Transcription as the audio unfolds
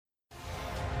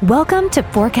Welcome to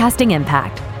Forecasting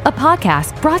Impact, a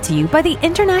podcast brought to you by the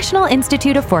International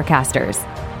Institute of Forecasters.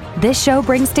 This show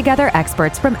brings together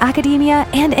experts from academia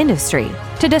and industry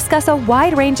to discuss a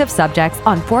wide range of subjects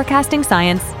on forecasting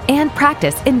science and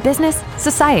practice in business,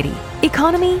 society,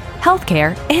 economy,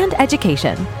 healthcare, and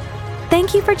education.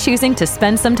 Thank you for choosing to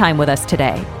spend some time with us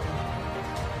today.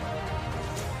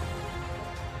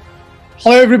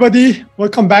 Hello, everybody.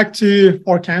 Welcome back to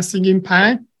Forecasting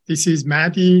Impact. This is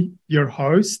Maddie, your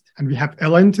host, and we have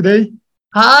Ellen today.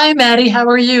 Hi, Maddie. How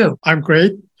are you? I'm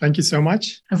great. Thank you so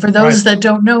much. And for those that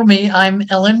don't know me, I'm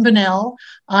Ellen Bonnell.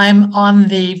 I'm on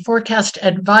the Forecast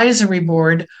Advisory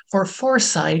Board for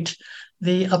Foresight,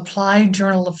 the Applied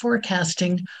Journal of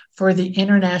Forecasting for the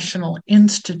International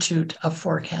Institute of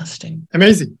Forecasting.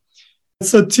 Amazing.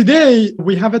 So today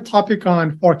we have a topic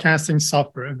on forecasting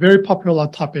software, a very popular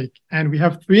topic. And we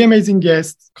have three amazing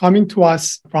guests coming to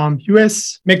us from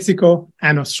US, Mexico,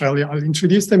 and Australia. I'll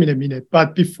introduce them in a minute.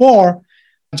 But before,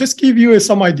 I'll just give you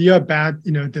some idea about,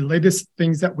 the latest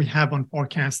things that we have on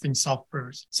forecasting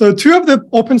softwares. So two of the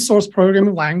open source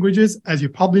programming languages, as you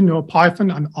probably know,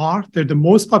 Python and R, they're the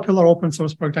most popular open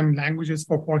source programming languages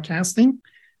for forecasting.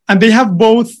 And they have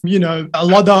both, a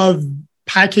lot of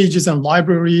packages and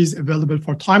libraries available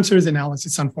for time series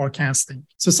analysis and forecasting.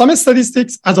 So some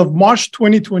statistics, as of March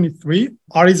 2023,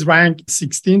 R is ranked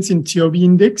 16th in TOB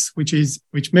index,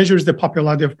 which measures the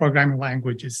popularity of programming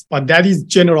languages. But that is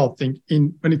general thing.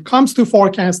 When it comes to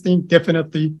forecasting,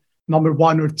 definitely number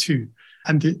one or two.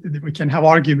 And we can have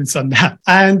arguments on that.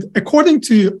 And according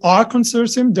to R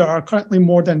Consortium, there are currently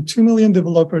more than 2 million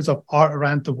developers of R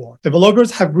around the world. Developers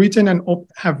have written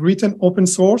open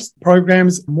source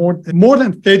programs, more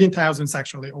than 13,000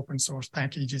 actually open source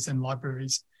packages and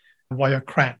libraries via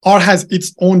CRAN. R has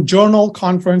its own journal,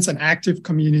 conference, and active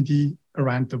community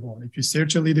around the world. If you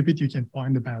search a little bit, you can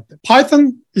find about it.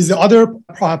 Python is the other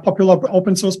popular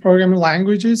open source programming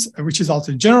languages, which is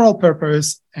also general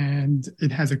purpose, and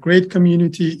it has a great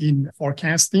community in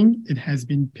forecasting. It has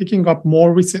been picking up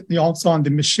more recently also on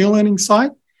the machine learning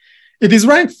side. It is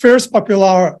ranked first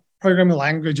popular programming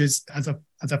languages as of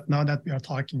now that we are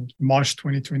talking March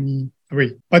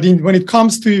 2023. But when it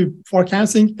comes to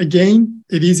forecasting, again,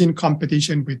 it is in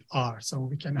competition with R. So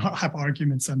we can have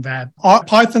arguments on that.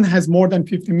 Python has more than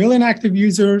 50 million active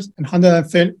users and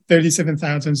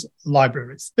 137,000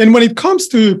 libraries. Then when it comes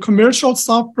to commercial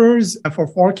softwares for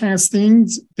forecasting,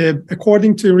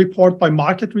 according to a report by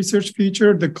Market Research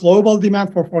Future, the global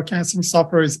demand for forecasting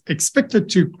software is expected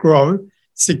to grow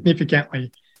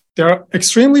significantly. They're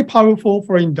extremely powerful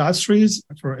for industries,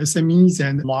 for SMEs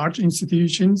and large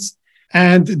institutions.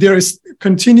 And there is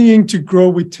continuing to grow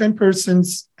with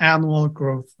 10% annual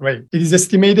growth rate. It is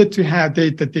estimated to have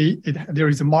there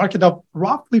is a market of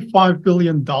roughly $5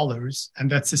 billion. And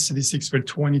that's the statistics for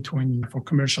 2020 for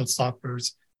commercial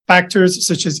softwares. Factors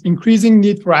such as increasing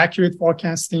need for accurate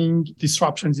forecasting,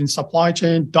 disruptions in supply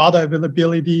chain, data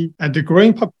availability, and the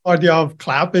growing popularity of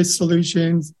cloud-based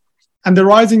solutions, and the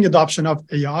rising adoption of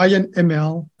AI and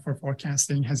ML for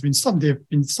forecasting have been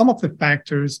some of the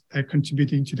factors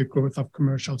contributing to the growth of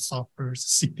commercial software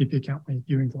significantly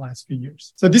during the last few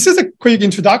years. So this is a quick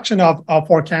introduction of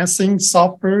forecasting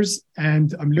softwares,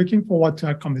 and I'm looking forward to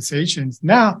our conversations.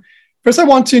 Now, first I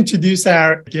want to introduce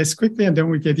our guests quickly, and then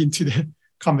we get into the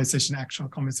actual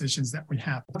conversations that we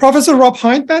have. Professor Rob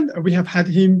Hyndman, we have had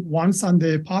him once on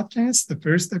the podcast, the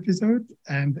first episode,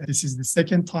 and this is the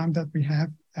second time that we have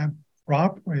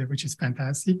Rob, which is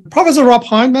fantastic. Professor Rob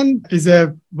Hyndman is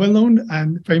a well-known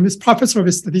and famous professor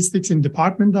of statistics in the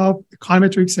Department of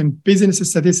Econometrics and Business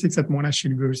Statistics at Monash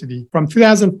University. From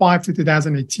 2005 to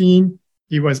 2018,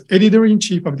 he was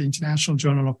editor-in-chief of the International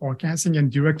Journal of Forecasting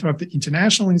and director of the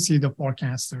International Institute of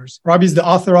Forecasters. Rob is the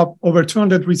author of over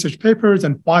 200 research papers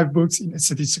and 5 books in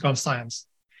statistical science.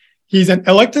 He's an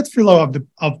elected fellow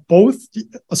of both the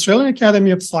Australian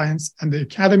Academy of Science and the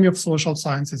Academy of Social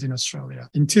Sciences in Australia.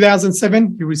 In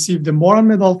 2007, he received the Moral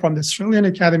Medal from the Australian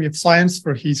Academy of Science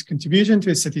for his contribution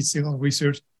to statistical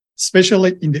research,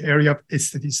 especially in the area of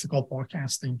statistical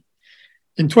forecasting.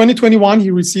 In 2021, he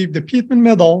received the Pittman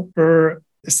Medal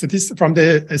from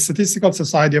the Statistical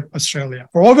Society of Australia.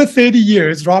 For over 30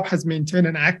 years, Rob has maintained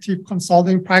an active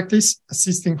consulting practice,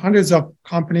 assisting hundreds of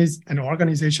companies and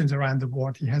organizations around the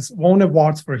world. He has won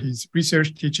awards for his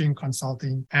research, teaching,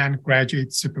 consulting, and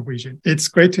graduate supervision. It's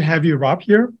great to have you, Rob,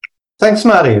 here. Thanks,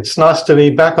 Maddie. It's nice to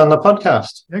be back on the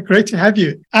podcast. Yeah, great to have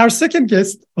you. Our second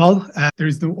guest, there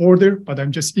is no order, but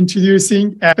I'm just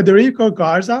introducing Federico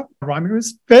Garaz,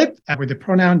 Ramirez, Fed, with the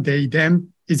pronoun they,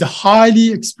 them, is a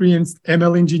highly experienced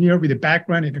ML engineer with a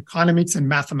background in economics and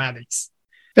mathematics.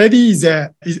 Fede is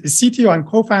a CTO and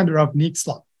co-founder of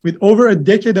Nixtla, With over a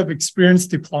decade of experience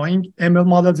deploying ML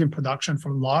models in production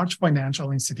for large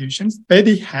financial institutions,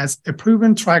 Fede has a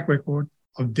proven track record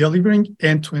of delivering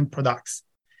end-to-end products.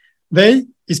 They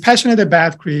is passionate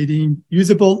about creating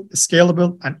usable,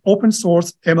 scalable, and open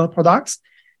source ML products,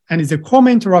 and is a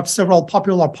co-mentor of several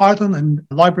popular Python and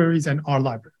libraries and R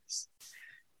libraries.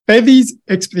 Fede's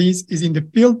expertise in the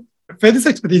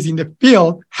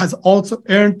field has also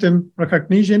earned them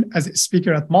recognition as a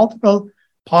speaker at multiple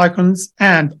PyCons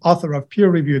and author of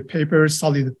peer-reviewed papers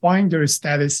solidifying their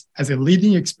status as a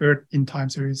leading expert in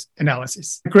time series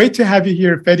analysis. Great to have you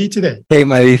here, Fede, today. Hey,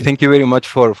 Mari, thank you very much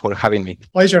for having me.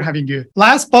 Pleasure having you.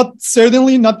 Last but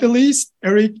certainly not the least,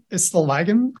 Eric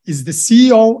Stellwagen is the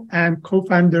CEO and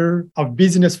co-founder of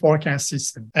Business Forecast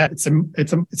System.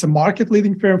 It's a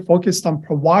market-leading firm focused on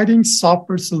providing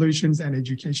software solutions and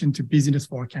education to business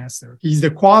forecasters. He's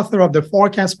the co-author of the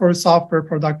Forecast for Software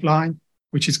product line,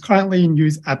 which is currently in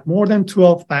use at more than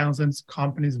 12,000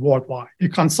 companies worldwide. He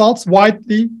consults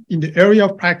widely in the area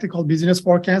of practical business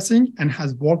forecasting and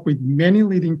has worked with many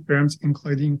leading firms,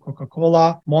 including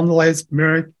Coca-Cola, Mondelez,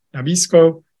 Merck,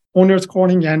 Nabisco, Owners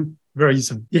Corning, and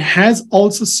Verizon. He has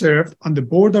also served on the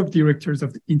board of directors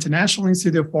of the International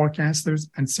Institute of Forecasters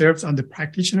and serves on the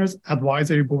Practitioners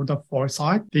Advisory Board of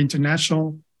Foresight, the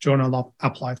International Journal of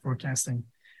Applied Forecasting.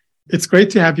 It's great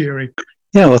to have you, Eric.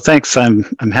 Yeah, well, thanks. I'm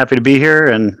happy to be here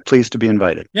and pleased to be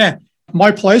invited. Yeah,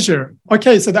 my pleasure.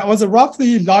 Okay, so that was a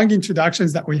roughly long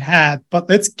introductions that we had, but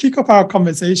let's kick off our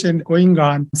conversation going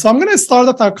on. So I'm going to start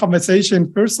off our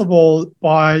conversation, first of all,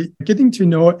 by getting to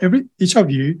know each of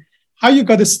you, how you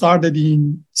got started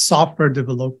in software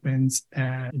development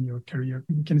in your career.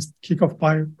 You can kick off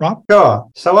by Rob. Sure.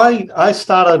 So I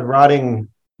started writing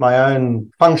my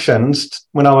own functions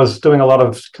when I was doing a lot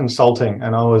of consulting,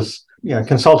 and I was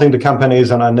consulting to companies,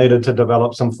 and I needed to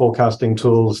develop some forecasting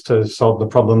tools to solve the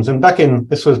problems. And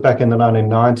this was back in the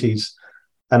 1990s,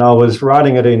 and I was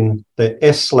writing it in the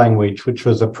S language, which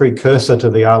was a precursor to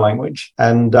the R language.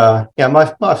 And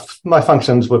my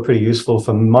functions were pretty useful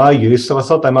for my use, so I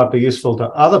thought they might be useful to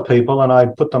other people, and I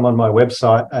put them on my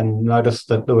website and noticed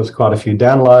that there was quite a few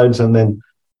downloads. And then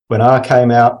when R came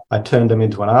out, I turned them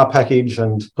into an R package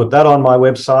and put that on my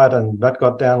website, and that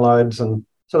got downloads, and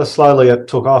sort of slowly it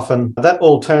took off, and that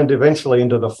all turned eventually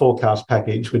into the Forecast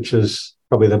package, which is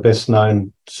probably the best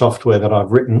known software that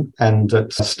I've written. And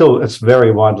it's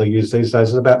very widely used these days.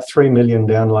 There's about 3 million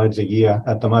downloads a year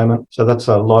at the moment. So that's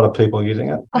a lot of people using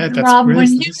it. Rob,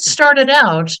 when you started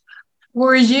out,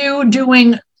 were you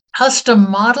doing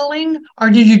custom modeling, or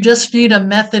did you just need a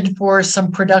method for some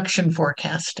production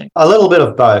forecasting? A little bit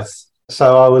of both.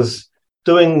 So I was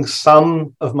doing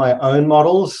some of my own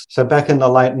models. So back in the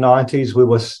late 90s, we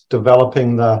were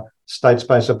developing the state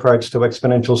space approach to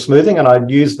exponential smoothing, and I'd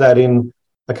used that in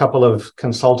a couple of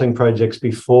consulting projects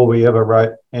before we ever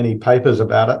wrote any papers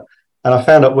about it. And I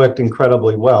found it worked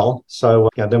incredibly well. So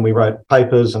then we wrote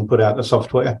papers and put out the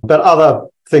software. But other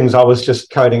things, I was just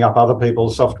coding up other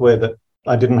people's software that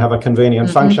I didn't have a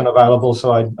convenient function available.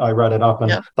 So I wrote it up,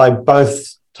 and they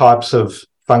both types of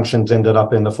functions ended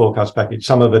up in the Forecast package.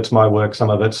 Some of it's my work, some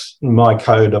of it's my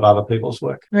code of other people's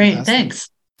work. Great, thanks.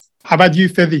 How about you,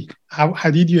 Fede?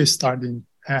 How did you start in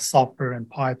software and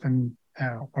Python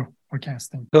or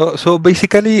forecasting? So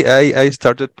basically, I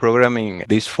started programming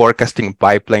these forecasting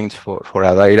pipelines for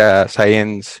a data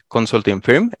science consulting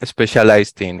firm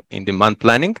specialized in demand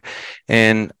planning.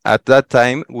 And at that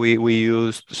time, we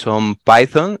used some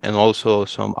Python and also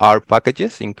some R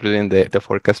packages, including the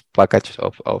forecast package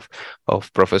of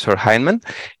Professor Hyndman.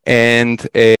 And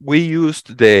we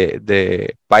used the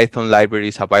Python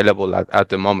libraries available at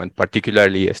the moment,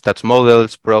 particularly Stats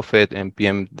Models, Prophet, and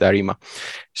PM Darima.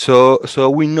 So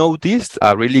we noticed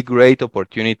a really great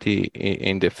opportunity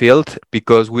in the field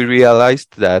because we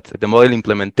realized that the model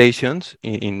implementations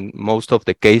in most of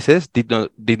the cases did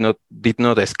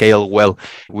not scale well,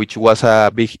 which was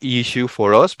a big issue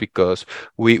for us because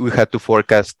we had to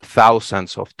forecast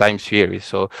thousands of time series.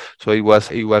 So it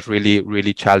was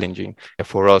really challenging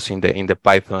for us in the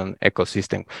Python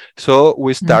ecosystem. So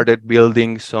we started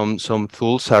building some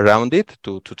tools around it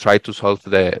to try to solve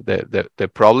the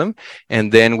problem,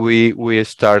 and then we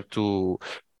start to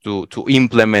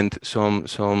implement some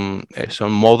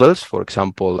models, for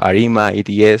example, ARIMA,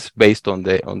 EDS, based on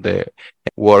the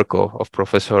work of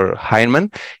Professor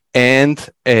Hyndman. And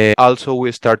also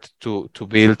we started to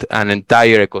build an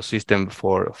entire ecosystem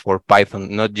for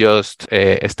Python, not just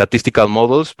statistical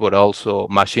models, but also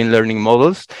machine learning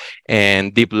models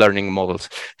and deep learning models.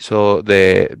 So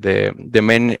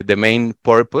the main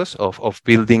purpose of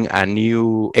building a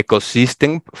new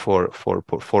ecosystem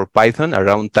for Python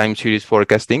around time series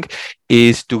forecasting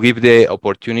is to give the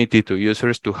opportunity to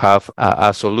users to have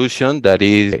a solution that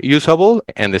is usable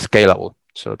and scalable.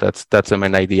 So that's the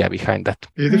main idea behind that.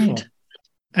 Beautiful. Great.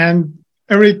 And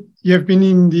Eric, you have been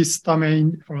in this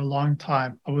domain for a long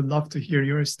time. I would love to hear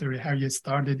your story, how you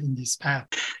started in this path.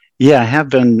 Yeah, I have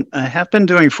been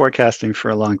doing forecasting for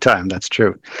a long time. That's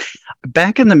true.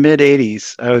 Back in the mid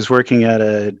 80s, I was working at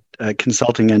a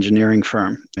consulting engineering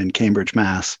firm in Cambridge,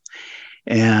 Mass.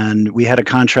 And we had a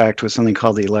contract with something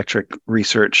called the Electric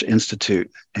Research Institute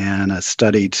and a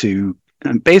study to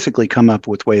basically come up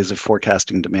with ways of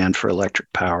forecasting demand for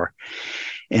electric power.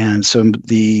 And so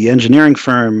the engineering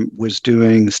firm was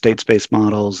doing state-space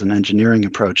models and engineering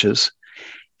approaches.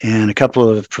 And a couple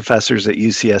of professors at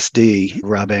UCSD,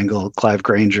 Rob Engel, Clive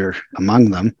Granger,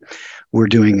 among them, were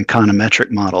doing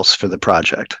econometric models for the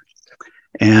project.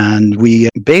 And we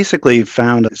basically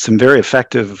found some very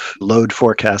effective load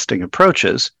forecasting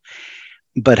approaches,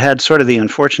 but had sort of the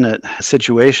unfortunate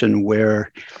situation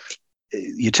where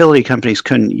utility companies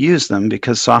couldn't use them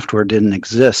because software didn't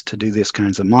exist to do these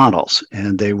kinds of models.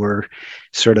 And they were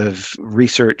sort of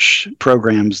research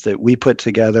programs that we put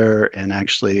together. And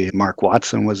actually, Mark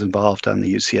Watson was involved on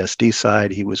the UCSD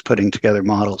side. He was putting together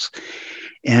models.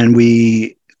 And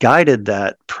we guided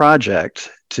that project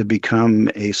to become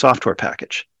a software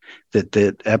package that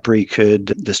EPRI could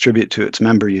distribute to its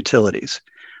member utilities,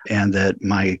 and that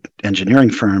my engineering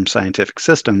firm, Scientific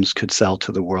Systems, could sell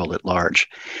to the world at large.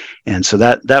 And so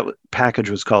that package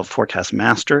was called Forecast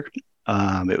Master.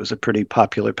 It was a pretty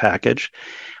popular package,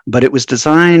 but it was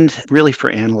designed really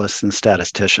for analysts and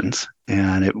statisticians.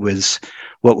 And it was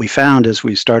what we found as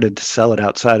we started to sell it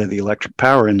outside of the electric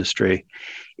power industry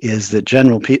is that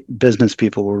general business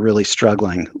people were really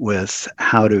struggling with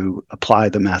how to apply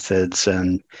the methods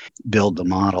and build the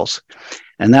models.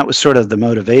 And that was sort of the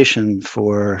motivation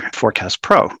for Forecast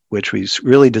Pro, which was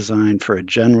really designed for a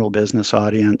general business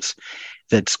audience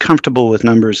that's comfortable with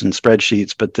numbers and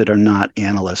spreadsheets, but that are not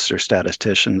analysts or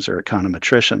statisticians or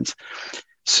econometricians.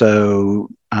 So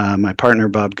my partner,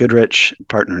 Bob Goodrich,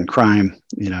 partner in crime,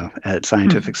 at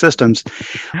Scientific Systems,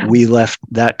 we left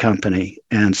that company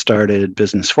and started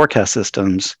Business Forecast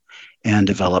Systems and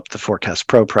developed the Forecast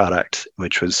Pro product,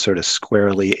 which was sort of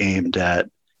squarely aimed at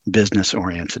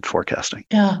business-oriented forecasting.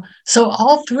 Yeah. So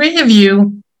all three of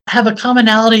you have a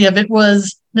commonality of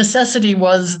necessity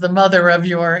was the mother of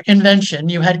your invention.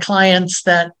 You had clients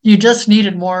that you just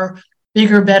needed more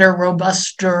bigger, better,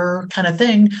 robuster kind of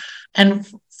thing. And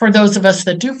for those of us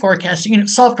that do forecasting,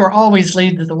 software always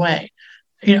leads the way.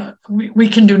 We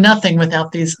can do nothing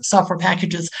without these software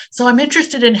packages. So I'm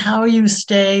interested in how you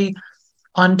stay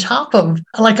on top of,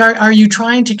 are you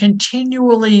trying to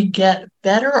continually get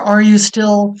better? Or are you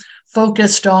still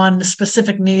focused on the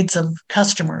specific needs of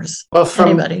customers? Well,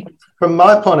 from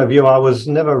my point of view, I was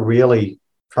never really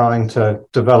trying to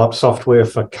develop software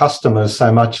for customers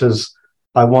so much as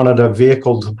I wanted a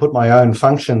vehicle to put my own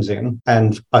functions in,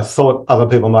 and I thought other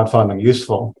people might find them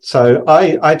useful. So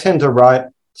I tend to write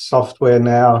software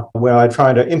now where I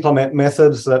try to implement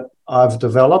methods that I've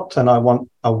developed and I want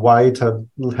a way to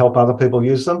help other people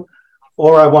use them,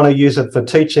 or I want to use it for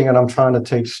teaching and I'm trying to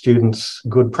teach students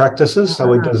good practices. So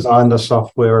we designed the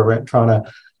software around trying to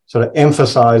sort of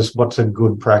emphasize what's a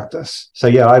good practice. So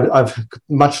yeah, I've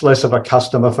much less of a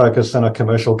customer focus than a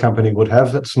commercial company would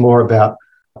have. It's more about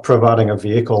providing a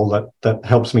vehicle that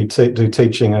helps me do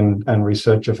teaching and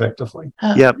research effectively.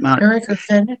 Eric or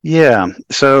Fede? Yeah.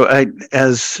 So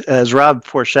as Rob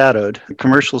foreshadowed,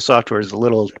 commercial software is a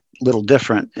little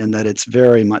different in that it's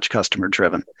very much customer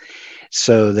driven.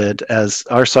 So that as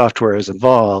our software has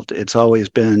evolved, it's always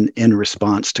been in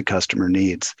response to customer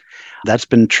needs. That's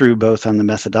been true both on the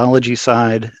methodology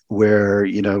side, where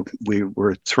we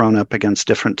were thrown up against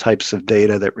different types of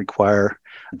data that require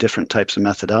different types of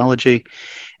methodology,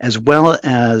 as well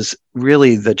as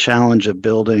really the challenge of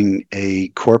building a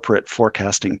corporate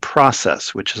forecasting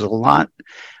process, which is a lot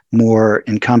more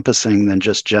encompassing than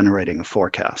just generating a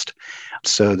forecast.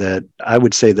 So that I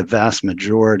would say the vast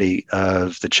majority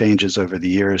of the changes over the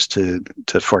years to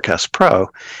Forecast Pro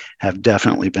have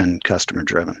definitely been customer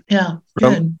driven. Yeah,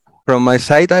 good. From my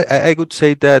side, I would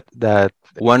say that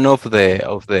one of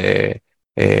the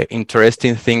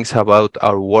interesting things about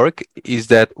our work is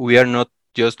that we are not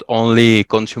just only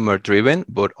consumer driven,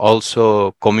 but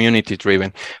also community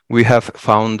driven. We have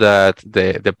found that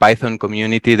the Python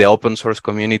community, the open source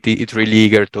community, is really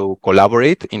eager to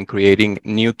collaborate in creating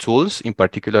new tools, in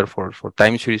particular for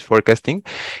time series forecasting.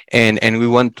 And we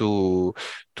want to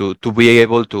be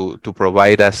able to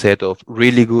provide a set of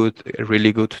really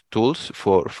good tools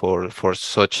for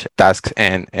such tasks.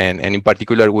 And in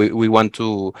particular, we want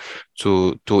to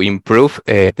improve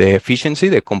the efficiency,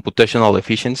 the computational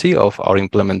efficiency of our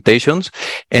implementations.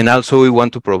 And also we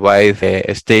want to provide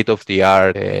a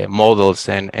state-of-the-art models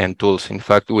and tools. In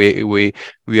fact, we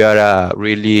are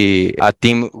really a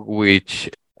team which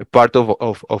part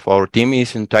of our team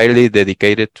is entirely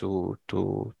dedicated to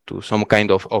some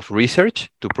kind of research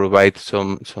to provide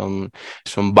some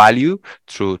value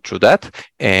through that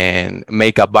and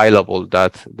make available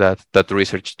that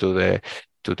research to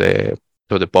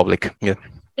the public. Yeah.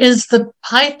 Is the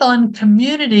Python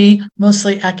community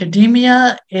mostly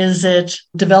academia? Is it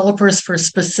developers for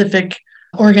specific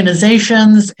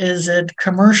organizations? Is it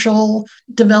commercial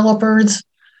developers?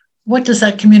 What does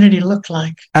that community look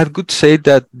like? I would say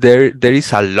that there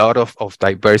is a lot of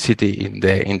diversity in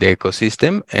the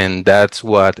ecosystem, and that's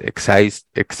what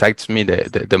excites me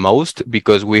the most,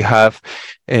 because we have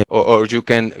or you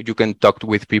can talk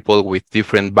with people with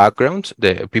different backgrounds,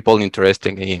 the people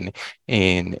interested in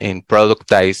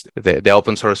productize the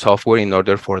open source software in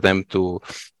order for them to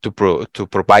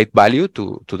provide value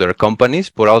to their companies,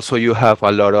 but also you have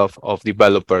a lot of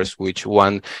developers which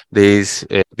want this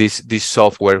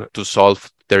software to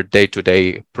solve their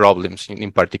day-to-day problems, in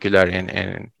particular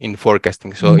and in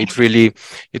forecasting. So it's really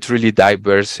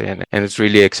diverse, and it's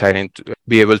really exciting to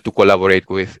be able to collaborate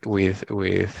with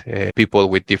people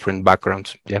with different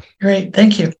backgrounds. Yeah. Great,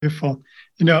 thank you. Beautiful.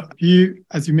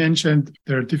 As you mentioned,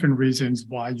 there are different reasons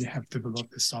why you have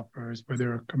developed the softwares,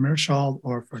 whether commercial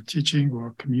or for teaching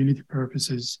or community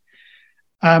purposes.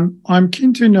 I'm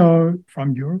keen to know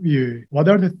from your view, what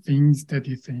are the things that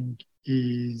you think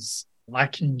is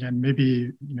lacking, and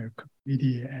maybe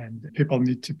community and people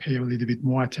need to pay a little bit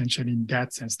more attention in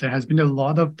that sense. There has been a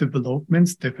lot of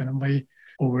developments, definitely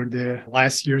over the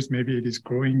last years. Maybe it is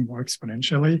growing more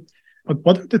exponentially. But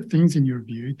what are the things in your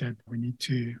view that we need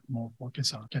to more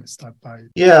focus on? Can start by?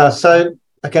 Yeah, so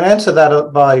I can answer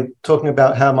that by talking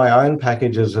about how my own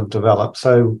packages have developed.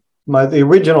 So the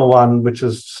original one, which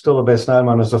is still the best known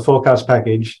one, is the forecast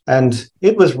package. And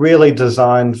it was really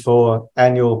designed for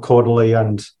annual, quarterly,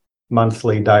 and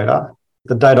monthly data.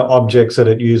 The data objects that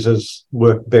it uses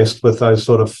work best with those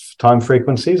sort of time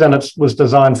frequencies. And it was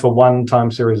designed for one time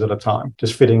series at a time,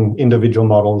 just fitting individual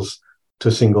models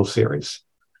to single series.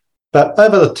 But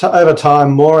over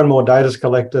time, more and more data is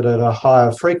collected at a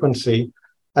higher frequency.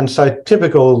 And so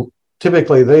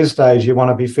typically these days, you want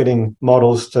to be fitting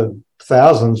models to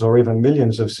thousands or even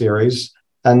millions of series.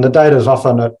 And the data is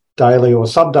often at daily or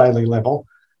sub-daily level.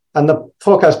 And the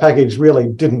forecast package really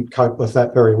didn't cope with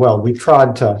that very well. We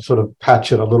tried to sort of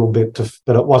patch it a little bit,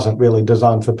 but it wasn't really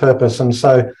designed for purpose. And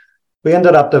so we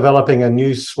ended up developing a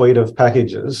new suite of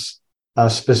packages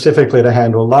specifically to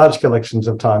handle large collections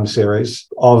of time series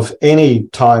of any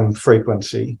time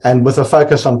frequency, and with a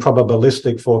focus on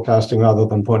probabilistic forecasting rather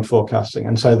than point forecasting.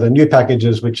 And so the new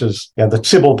packages, which is the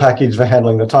Sybil package for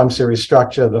handling the time series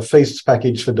structure, the Feasts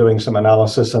package for doing some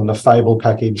analysis, and the Fable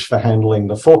package for handling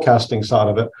the forecasting side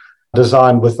of it,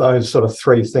 designed with those sort of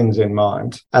three things in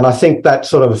mind. And I think that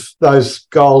those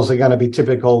goals are going to be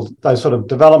typical, those sort of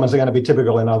developments are going to be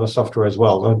typical in other software as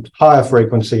well. The higher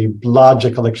frequency,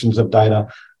 larger collections of data,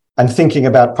 and thinking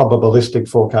about probabilistic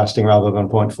forecasting rather than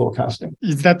point forecasting.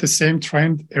 Is that the same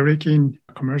trend, Eric, in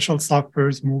commercial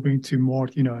softwares moving to more,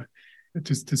 to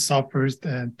softwares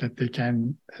that they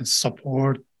can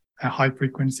support a high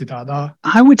frequency data?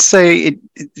 I would say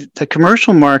the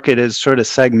commercial market is sort of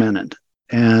segmented.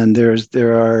 And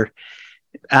there are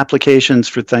applications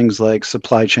for things like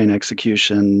supply chain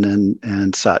execution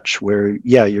and such, where,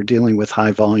 you're dealing with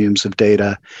high volumes of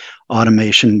data.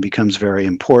 Automation becomes very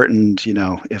important.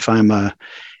 If I'm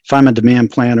a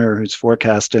demand planner who's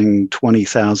forecasting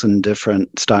 20,000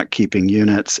 different stock keeping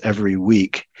units every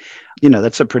week,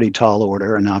 that's a pretty tall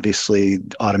order. And obviously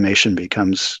automation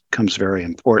becomes very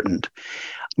important.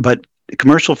 But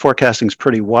commercial forecasting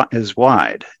is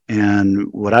wide.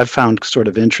 And what I've found sort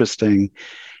of interesting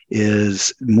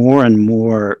is more and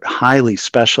more highly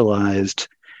specialized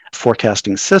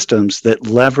forecasting systems that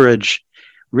leverage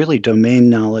really domain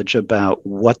knowledge about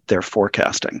what they're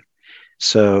forecasting.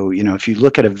 So, if you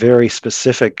look at a very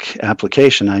specific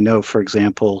application, I know, for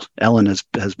example, Ellen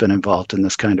has been involved in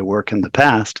this kind of work in the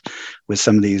past with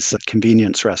some of these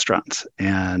convenience restaurants,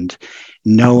 and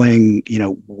knowing,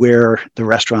 where the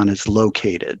restaurant is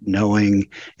located, knowing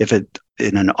if it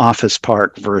in an office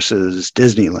park versus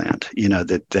Disneyland,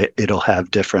 that it'll have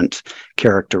different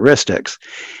characteristics,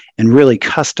 and really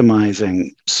customizing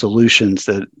solutions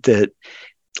that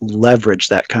leverage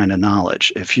that kind of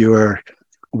knowledge. If you're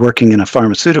working in a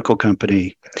pharmaceutical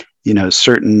company,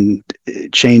 certain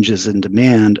changes in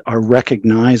demand are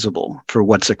recognizable for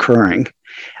what's occurring,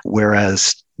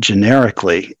 whereas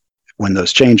generically, when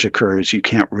those change occurs, you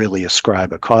can't really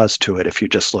ascribe a cause to it if you're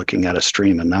just looking at a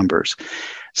stream of numbers.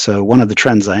 So one of the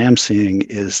trends I am seeing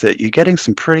is that you're getting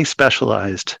some pretty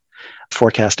specialized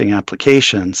forecasting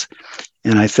applications.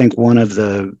 And I think one of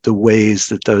the ways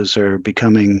that those are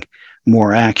becoming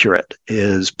more accurate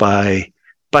is by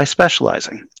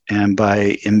specializing and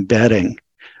by embedding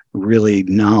really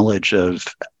knowledge of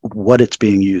what it's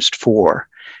being used for,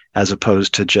 as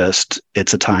opposed to just,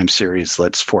 it's a time series,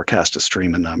 let's forecast a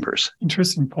stream of numbers.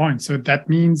 Interesting point. So that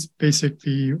means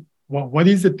basically, what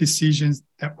is the decisions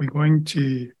that we're going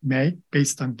to make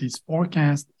based on this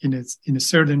forecast in a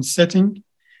certain setting,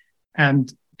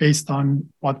 and based on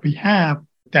what we have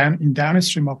in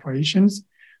downstream operations,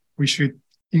 we should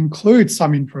include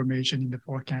some information in the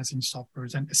forecasting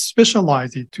softwares and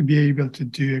specialize it to be able to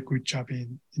do a good job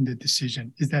in the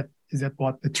decision. Is that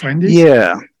what the trend is?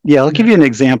 Yeah. I'll give you an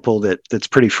example that's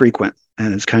pretty frequent,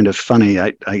 and it's kind of funny.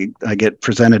 I get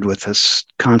presented with this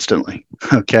constantly.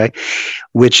 Okay,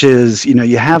 which is,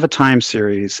 you have a time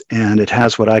series and it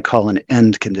has what I call an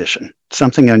end condition.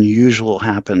 Something unusual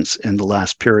happens in the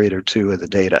last period or two of the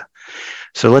data.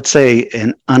 So let's say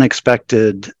an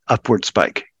unexpected upward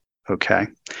spike. Okay,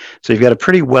 so you've got a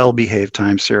pretty well-behaved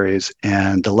time series,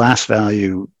 and the last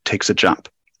value takes a jump.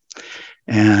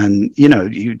 And,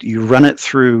 you run it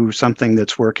through something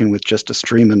that's working with just a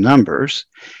stream of numbers,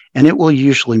 and it will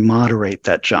usually moderate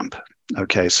that jump.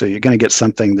 Okay, so you're going to get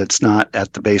something that's not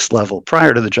at the base level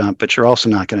prior to the jump, but you're also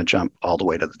not going to jump all the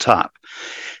way to the top.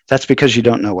 That's because you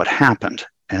don't know what happened,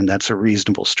 and that's a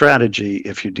reasonable strategy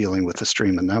if you're dealing with a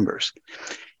stream of numbers.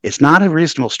 It's not a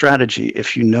reasonable strategy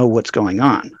if you know what's going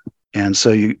on. And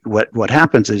so what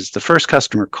happens is the first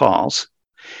customer calls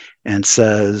and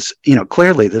says,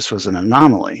 clearly this was an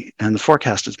anomaly and the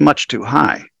forecast is much too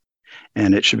high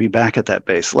and it should be back at that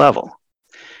base level.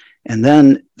 And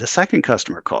then the second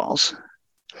customer calls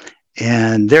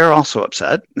and they're also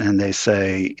upset and they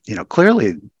say,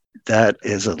 clearly that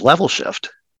is a level shift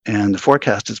and the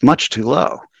forecast is much too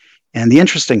low. And the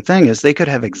interesting thing is they could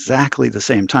have exactly the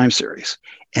same time series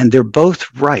and they're both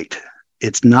right.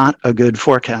 It's not a good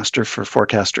forecaster for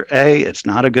forecaster A. It's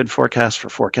not a good forecast for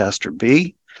forecaster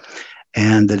B.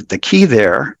 And the key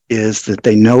there is that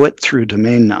they know it through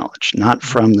domain knowledge, not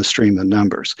from the stream of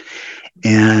numbers.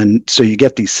 And so you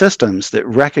get these systems that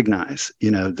recognize,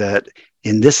 that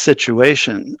in this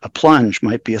situation, a plunge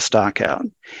might be a stock out.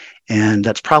 And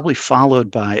that's probably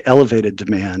followed by elevated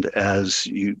demand as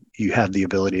you have the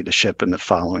ability to ship in the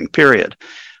following period,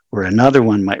 where another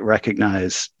one might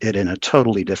recognize it in a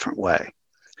totally different way.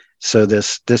 So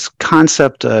this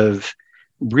concept of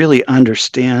really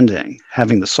understanding,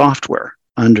 having the software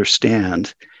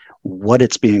understand what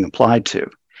it's being applied to,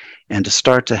 and to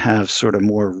start to have sort of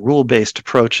more rule-based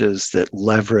approaches that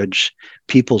leverage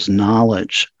people's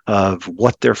knowledge of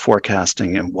what they're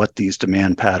forecasting and what these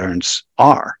demand patterns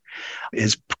are,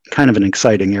 is kind of an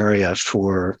exciting area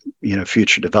for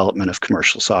future development of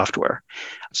commercial software.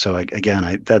 So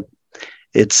again,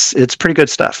 it's pretty good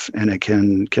stuff, and it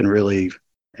can really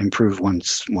improve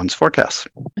one's forecasts.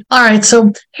 All right,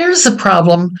 so here's a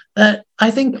problem that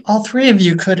I think all three of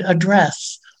you could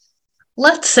address.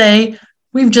 Let's say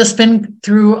we've just been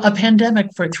through a pandemic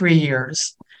for 3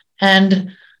 years,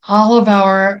 and all of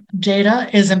our data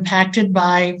is impacted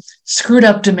by screwed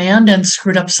up demand and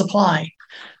screwed up supply.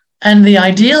 And the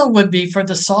ideal would be for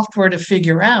the software to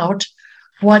figure out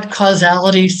what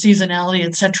causality, seasonality,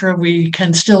 et cetera, we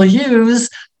can still use,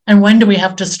 and when do we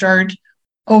have to start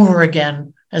over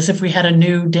again, as if we had a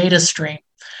new data stream.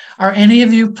 Are any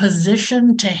of you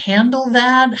positioned to handle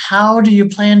that? How do you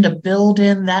plan to build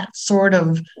in that sort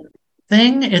of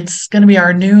thing? It's going to be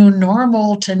our new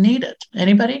normal to need it.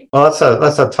 Anybody? Well,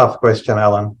 that's a tough question,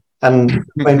 Alan. And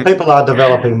when people are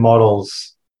developing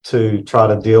models to try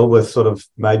to deal with sort of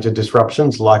major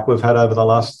disruptions like we've had over the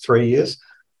last 3 years.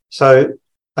 So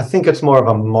I think it's more of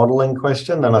a modeling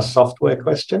question than a software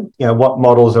question. What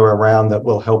models are around that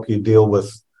will help you deal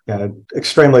with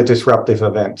extremely disruptive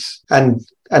events. And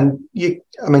you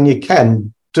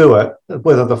can do it.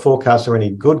 Whether the forecasts are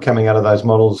any good coming out of those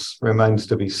models remains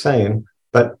to be seen.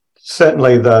 But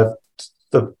certainly the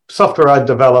software I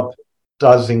develop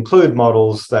does include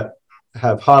models that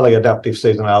have highly adaptive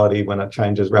seasonality when it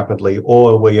changes rapidly,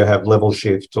 or where you have level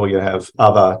shifts, or you have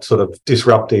other sort of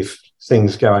disruptive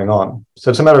things going on. So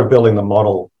it's a matter of building the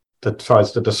model that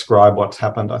tries to describe what's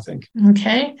happened, I think.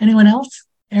 Okay. Anyone else?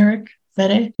 Eric?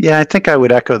 Fede? Yeah, I think I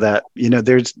would echo that.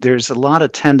 There's a lot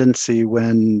of tendency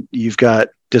when you've got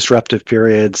disruptive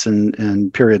periods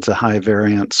and periods of high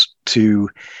variance to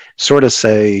sort of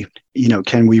say,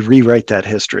 can we rewrite that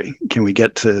history? Can we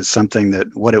get to something that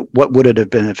what would it have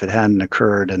been if it hadn't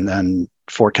occurred, and then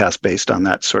forecast based on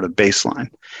that sort of baseline?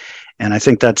 And I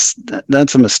think that's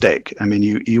a mistake. I mean,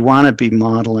 you want to be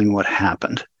modeling what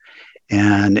happened,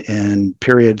 and in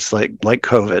periods like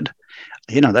COVID,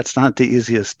 that's not the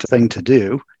easiest thing to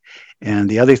do. And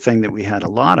the other thing that we had a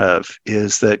lot of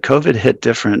is that COVID hit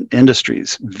different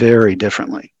industries very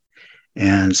differently.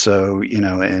 And so,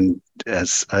 and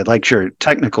as I like your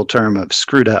technical term of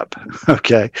screwed up,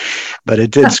 okay, but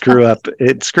it did screwed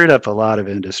up a lot of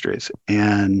industries.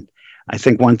 And I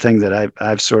think one thing that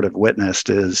I've sort of witnessed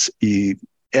is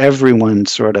everyone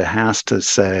sort of has to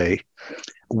say,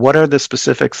 what are the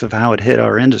specifics of how it hit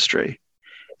our industry?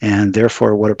 And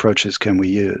therefore, what approaches can we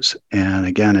use? And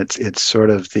again, it's sort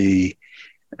of the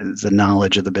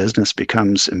knowledge of the business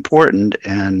becomes important,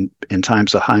 and in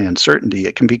times of high uncertainty,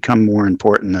 it can become more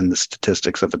important than the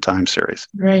statistics of a time series.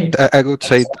 Right. I would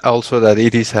say also that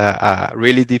it is a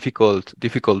really difficult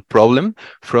problem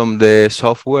from the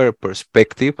software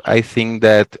perspective. I think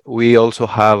that we also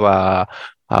have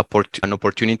an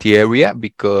opportunity area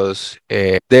because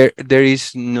there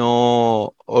is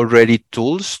no already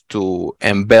tools to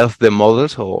embed the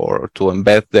models or to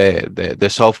embed the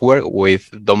software with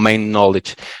domain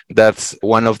knowledge. That's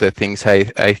one of the things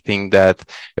I think that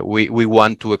we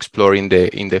want to explore in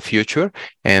the future,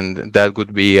 and that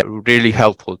would be really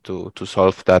helpful to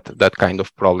solve that kind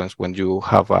of problems when you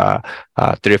have a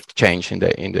drift change in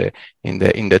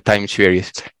the time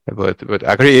series. But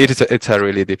agree, it's a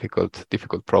really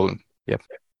difficult problem.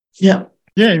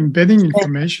 Yeah, embedding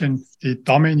information, the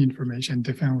domain information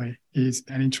definitely is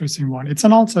an interesting one.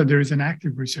 And also there is an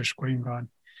active research going on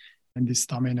in this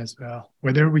domain as well,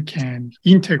 whether we can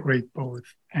integrate both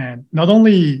and not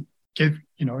only get,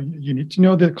 you need to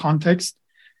know the context,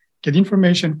 get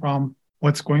information from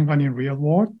what's going on in real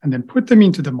world, and then put them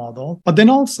into the model. But then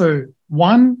also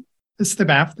one step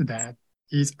after that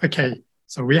is, okay,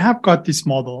 so we have got this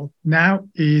model now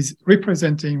is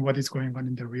representing what is going on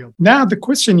in the real. Now the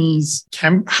question is,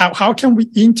 how can we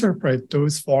interpret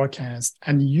those forecasts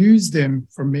and use them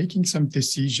for making some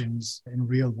decisions in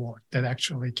real world that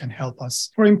actually can help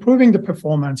us for improving the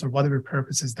performance or whatever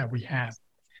purposes that we have?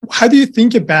 How do you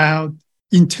think about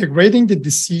integrating the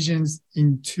decisions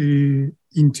into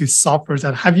software?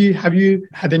 That have you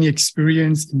had any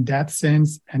experience in that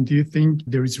sense? And do you think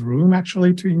there is room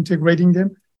actually to integrating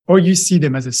them? Or you see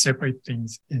them as a separate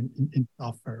things in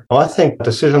software? Well, I think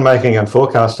decision-making and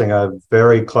forecasting are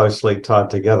very closely tied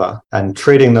together, and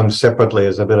treating them separately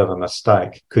is a bit of a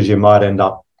mistake because you might end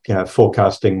up,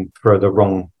 forecasting for the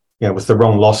wrong, with the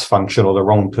wrong loss function or the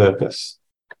wrong purpose.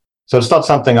 So it's not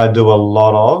something I do a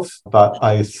lot of, but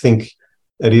I think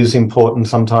it is important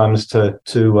sometimes to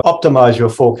optimize your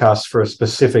forecast for a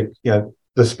specific,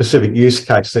 the specific use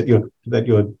case that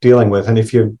you're dealing with. And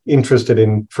if you're interested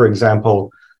in, for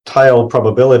example, tail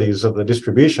probabilities of the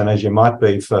distribution, as you might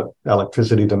be for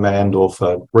electricity demand or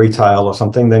for retail or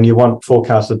something, then you want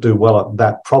forecasts that do well at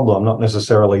that problem, not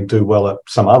necessarily do well at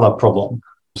some other problem.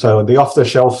 So the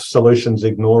off-the-shelf solutions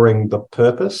ignoring the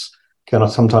purpose can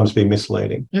sometimes be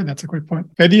misleading. Yeah, that's a great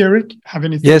point. Fede, Eric, have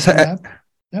anything on that?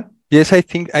 Yes, I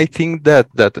think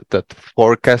that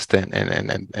forecast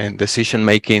and decision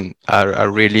making are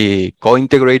really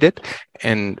co-integrated,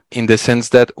 and in the sense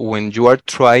that when you are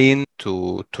trying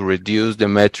to reduce the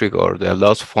metric or the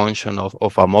loss function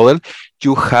of a model,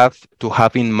 you have to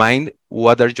have in mind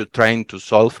what are you trying to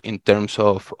solve in terms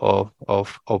of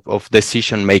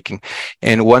decision making.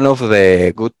 And one of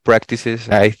the good practices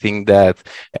I think that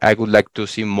I would like to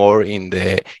see more in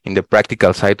the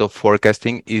practical side of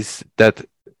forecasting is that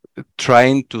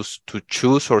trying to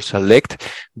choose or select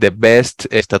the best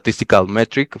statistical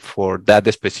metric for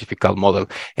that specific model.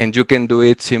 And you can do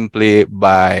it simply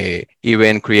by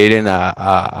even creating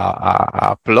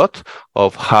a plot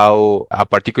of how a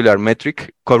particular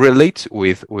metric correlates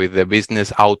with the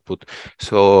business output.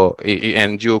 So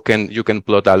and you can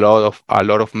plot a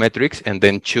lot of metrics and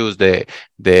then choose the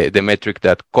metric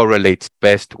that correlates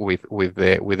best with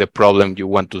the problem you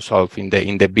want to solve in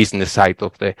the business side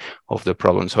of the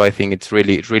problem. So I think it's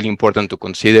really important to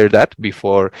consider that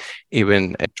before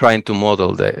even trying to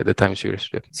model the time series.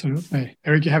 Absolutely.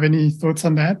 Eric, you have any thoughts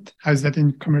on that? How's that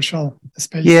in commercial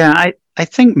space? Yeah, I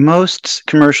think most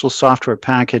commercial software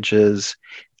packages,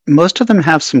 most of them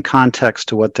have some context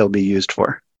to what they'll be used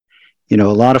for. A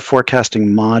lot of forecasting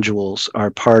modules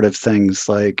are part of things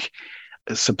like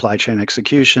supply chain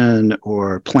execution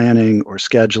or planning or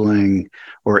scheduling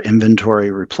or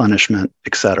inventory replenishment,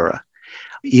 etc.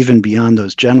 Even beyond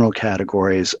those general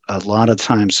categories, a lot of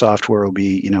times software will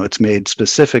be, it's made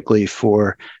specifically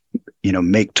for,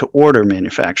 make to order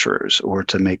manufacturers or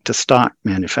to make to stock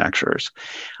manufacturers,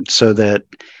 so that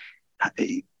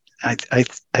I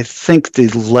think the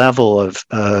level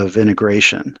of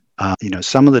integration,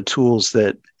 some of the tools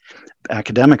that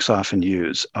academics often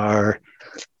use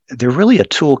they're really a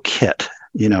toolkit.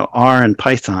 R and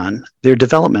Python, they're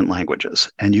development languages,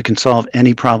 and you can solve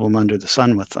any problem under the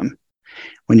sun with them.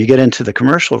 When you get into the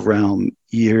commercial realm,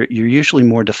 you're usually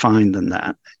more defined than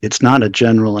that. It's not a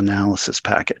general analysis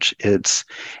package. It's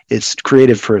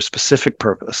created for a specific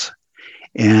purpose,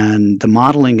 and the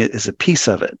modeling is a piece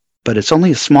of it, but it's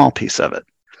only a small piece of it.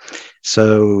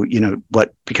 So,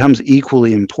 what becomes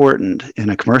equally important in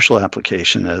a commercial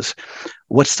application is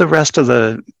what's the rest of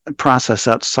the process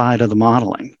outside of the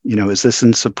modeling? Is this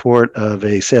in support of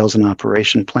a sales and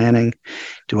operation planning?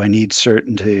 Do I need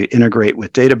to integrate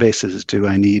with databases? Do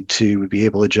I need to be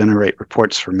able to generate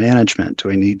reports for management?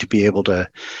 Do I need to be able to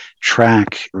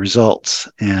track results?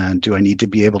 And do I need to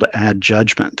be able to add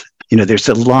judgment? There's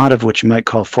a lot of what you might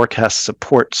call forecast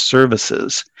support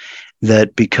services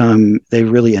that they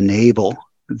really enable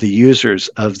the users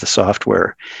of the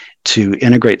software to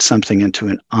integrate something into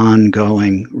an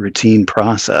ongoing routine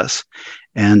process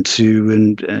and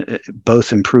to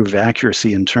both improve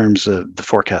accuracy in terms of the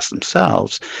forecasts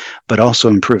themselves, but also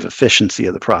improve efficiency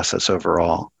of the process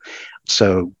overall.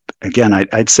 So again,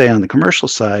 I'd say on the commercial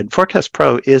side, Forecast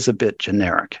Pro is a bit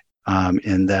generic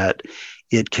in that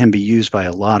it can be used by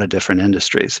a lot of different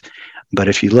industries. But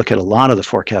if you look at a lot of the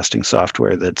forecasting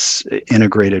software that's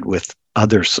integrated with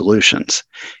other solutions,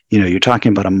 you're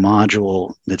talking about a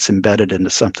module that's embedded into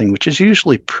something which is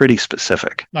usually pretty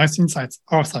specific. Nice insights.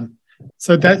 Awesome.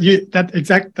 So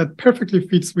that perfectly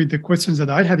fits with the questions that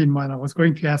I had in mind. I was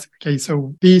going to ask, okay,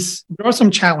 so there are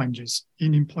some challenges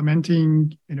in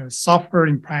implementing, software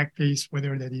in practice,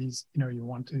 whether that is, you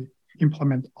want to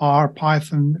implement R,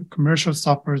 Python, commercial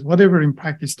softwares, whatever in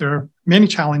practice, there are many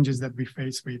challenges that we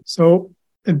face with. So,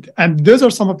 and those are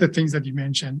some of the things that you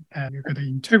mentioned, and you're going to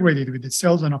integrate it with the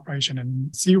sales and operation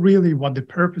and see really what the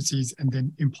purpose is, and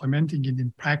then implementing it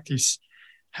in practice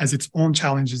has its own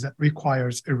challenges that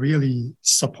requires a really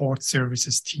support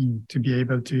services team to be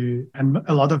able to, and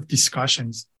a lot of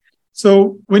discussions.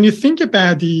 So when you think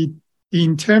about it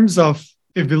in terms of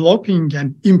developing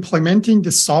and implementing the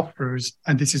softwares,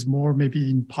 and this is more maybe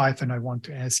in Python, I want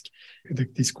to ask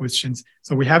these questions.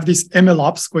 So we have this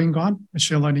MLOps going on,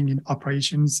 machine learning in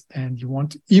operations, and you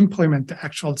want to implement the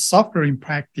actual software in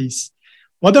practice.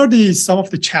 What are some of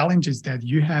the challenges that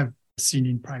you have seen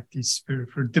in practice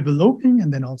for developing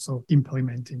and then also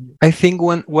implementing it? I think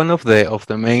one of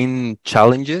the main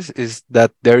challenges is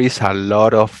that there is a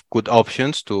lot of good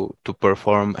options to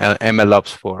perform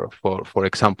MLOps for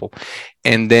example,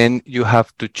 and then you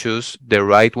have to choose the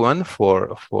right one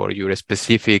for your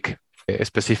specific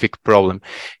problem.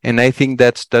 And I think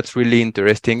that's really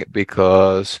interesting,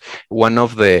 because one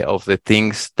of the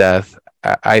things that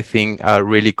I think are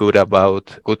really good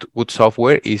about good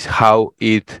software is how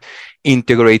it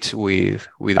integrates with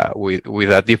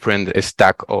a different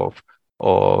stack of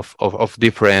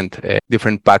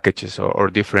different packages or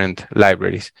different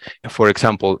libraries. For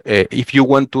example, if you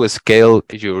want to scale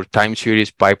your time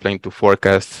series pipeline to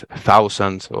forecast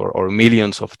thousands or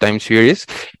millions of time series,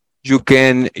 you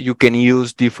can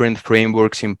use different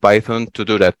frameworks in Python to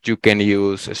do that. You can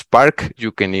use Spark,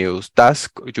 you can use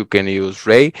Task, you can use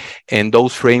Ray, and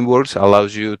those frameworks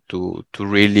allows you to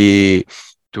really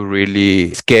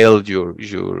scale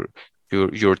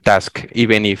your task,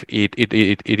 even if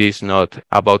it is not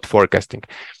about forecasting.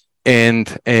 And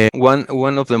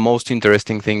one of the most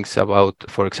interesting things about,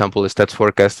 for example,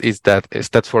 StatsForecast is that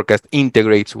StatsForecast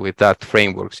integrates with that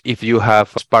frameworks. If you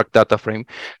have a Spark data frame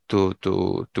to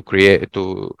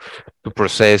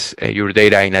process your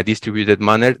data in a distributed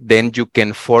manner, then you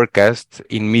can forecast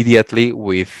immediately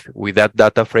with that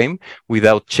data frame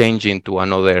without changing to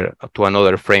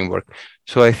another framework.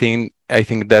 So I think I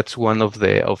think that's one of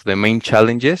the main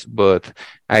challenges, but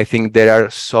I think there are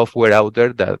software out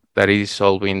there that is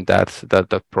solving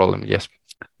that problem. Yes.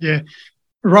 Yeah.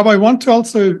 Rob, I want to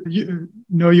also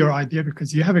know your idea,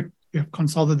 because you have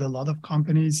consulted a lot of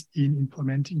companies in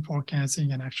implementing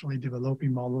forecasting and actually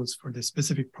developing models for the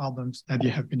specific problems that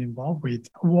you have been involved with.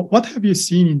 What have you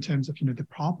seen in terms of the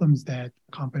problems that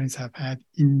companies have had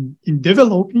in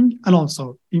developing and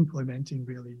also implementing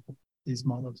really these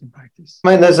models in practice?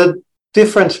 I mean, there's a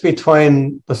difference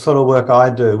between the sort of work I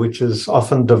do, which is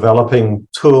often developing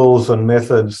tools and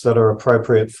methods that are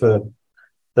appropriate for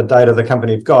the data the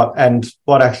company's got, and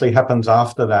what actually happens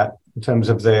after that in terms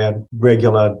of their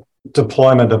regular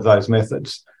deployment of those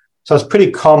methods. So it's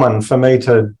pretty common for me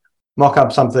to mock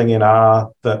up something in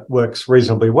R that works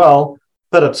reasonably well,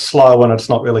 but it's slow and it's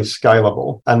not really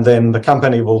scalable. And then the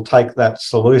company will take that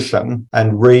solution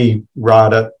and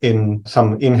rewrite it in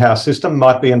some in-house system,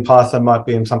 might be in Python, might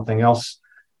be in something else,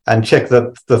 and check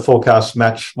that the forecasts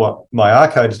match what my R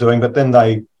code's doing, but then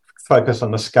they focus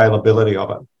on the scalability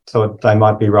of it. So they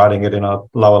might be writing it in a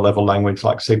lower level language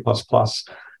like C++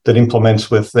 that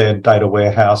implements with their data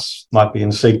warehouse, might be in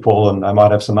SQL, and they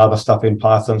might have some other stuff in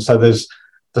Python. So there's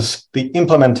the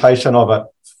implementation of it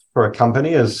for a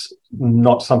company is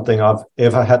not something I've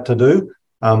ever had to do.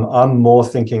 I'm more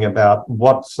thinking about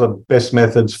what's the best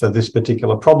methods for this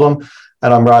particular problem,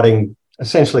 and I'm writing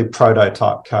essentially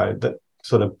prototype code that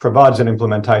sort of provides an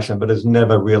implementation, but is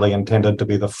never really intended to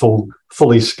be the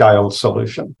fully scaled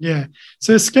solution. Yeah.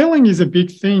 So scaling is a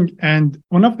big thing. And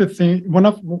one of the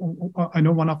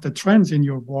trends in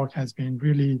your work has been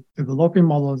really developing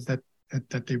models that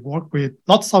they work with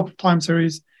lots of time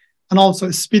series and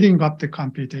also speeding up the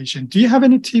computation. Do you have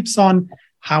any tips on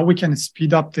how we can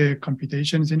speed up the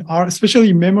computations in R,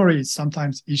 especially memory is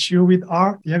sometimes issue with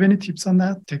R? Do you have any tips on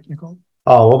that, technical?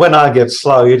 Oh, well, when R gets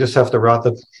slow, you just have to write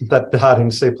that part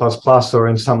in C++ or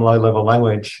in some low-level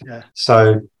language. Yeah.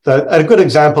 So a good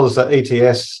example is the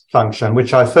ETS function,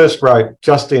 which I first wrote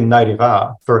just in native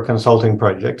R for a consulting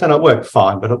project, and it worked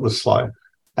fine, but it was slow.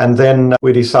 And then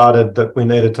we decided that we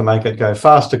needed to make it go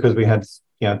faster because we had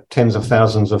tens of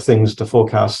thousands of things to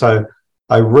forecast. So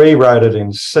I rewrote it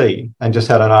in C and just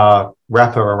had an R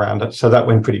wrapper around it. So that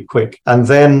went pretty quick. And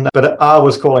then, but R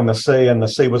was calling the C and the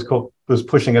C was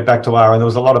pushing it back to R. And there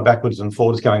was a lot of backwards and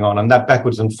forwards going on. And that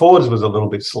backwards and forwards was a little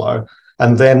bit slow.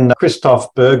 And then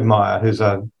Christoph Bergmeier, who's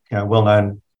a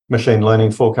well-known machine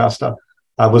learning forecaster,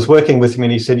 was working with me,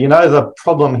 and he said, the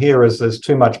problem here is there's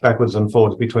too much backwards and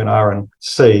forwards between R and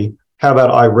C. How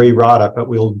about I rewrite it, but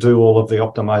we'll do all of the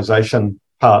optimization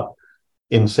part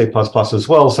in C++ as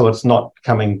well, so it's not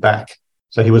coming back.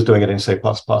 So he was doing it in C++,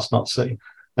 not C.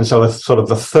 And so it's sort of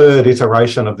the third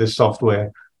iteration of this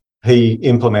software he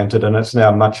implemented, and it's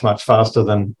now much, much faster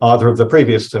than either of the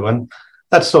previous two. And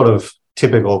that's sort of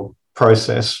typical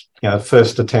process.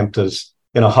 First attempt is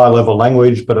in a high-level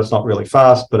language, but it's not really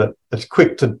fast, but it's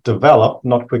quick to develop,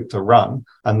 not quick to run.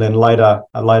 And then later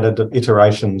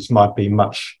iterations might be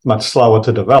much, much slower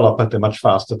to develop, but they're much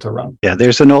faster to run. Yeah,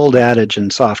 there's an old adage in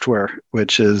software,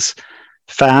 which is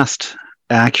fast,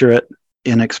 accurate,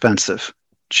 inexpensive.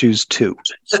 Choose two.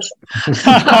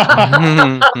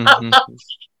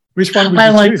 Which one would I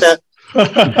you like choose?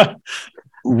 that.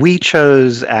 We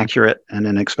chose accurate and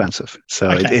inexpensive. So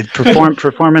Okay.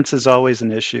 performance is always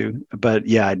an issue. But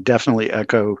yeah, I definitely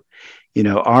echo,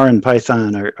 R and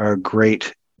Python are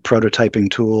great prototyping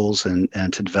tools and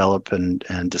to develop and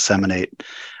disseminate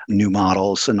new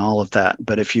models and all of that.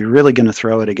 But if you're really going to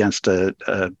throw it against a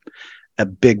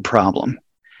big problem,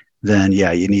 then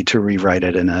yeah, you need to rewrite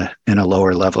it in a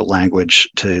lower level language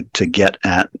to get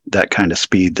at that kind of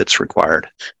speed that's required.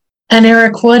 And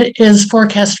Eric, what is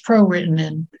Forecast Pro written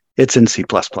in? It's in C++.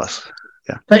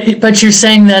 Yeah. But you're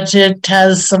saying that it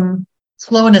has some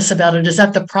slowness about it. Is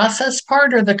that the process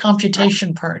part or the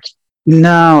computation part?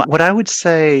 No, what I would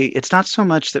say, it's not so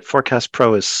much that Forecast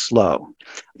Pro is slow,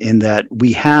 in that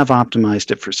we have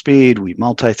optimized it for speed, we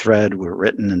multi-thread, we're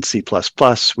written in C++,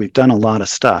 we've done a lot of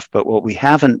stuff, but what we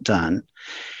haven't done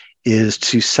is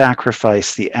to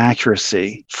sacrifice the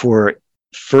accuracy for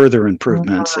further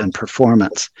improvements in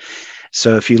performance.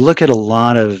 So if you look at a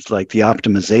lot of like the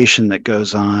optimization that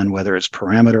goes on, whether it's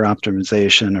parameter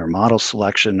optimization or model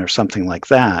selection or something like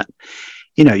that,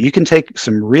 you can take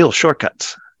some real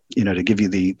shortcuts. To give you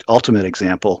the ultimate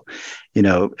example,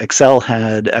 Excel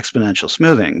had exponential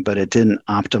smoothing, but it didn't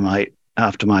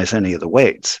optimize any of the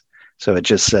weights. So it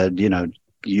just said,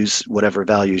 use whatever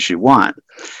values you want.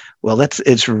 Well,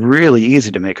 it's really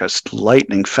easy to make a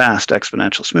lightning fast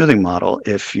exponential smoothing model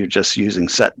if you're just using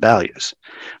set values,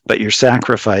 but you're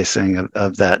sacrificing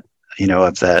of that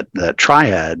of that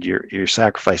triad, you're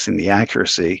sacrificing the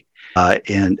accuracy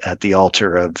and at the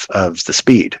altar of the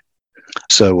speed.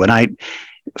 So when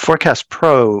Forecast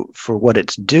Pro, for what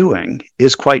it's doing,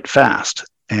 is quite fast.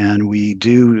 And we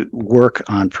do work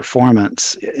on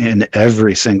performance in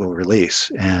every single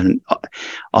release and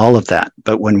all of that.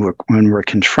 But when we're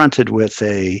confronted with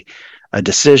a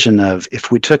decision of,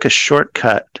 if we took a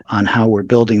shortcut on how we're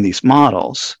building these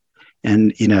models,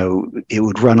 and it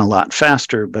would run a lot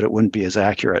faster, but it wouldn't be as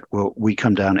accurate, well, we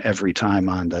come down every time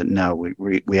on the no.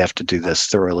 We have to do this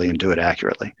thoroughly and do it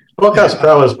accurately. Forecast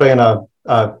Pro has been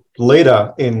a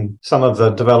leader in some of the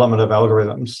development of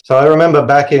algorithms. So I remember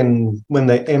back when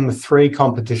the M3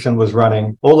 competition was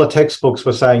running, all the textbooks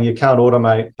were saying you can't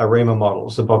automate ARIMA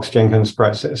models, the Box-Jenkins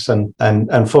process, and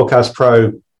Forecast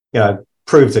Pro,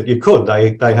 proved that you could.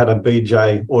 They had a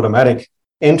BJ automatic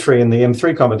entry in the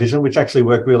M3 competition, which actually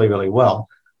worked really, really well.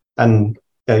 And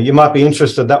you might be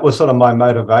interested, that was sort of my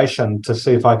motivation to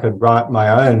see if I could write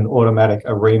my own automatic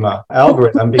ARIMA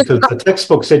algorithm, because the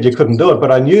textbook said you couldn't do it,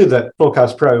 but I knew that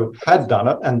Forecast Pro had done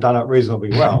it and done it reasonably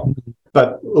well.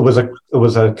 But it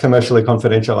was a commercially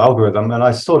confidential algorithm, and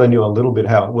I sort of knew a little bit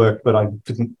how it worked, but I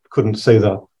couldn't see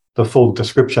the full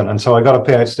description. And so I got a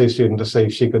PhD student to see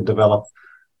if she could develop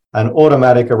an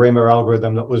automatic ARIMA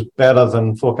algorithm that was better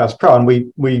than Forecast Pro. And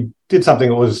we did something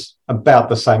that was about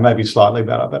the same, maybe slightly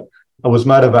better, but I was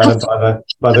motivated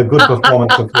by the good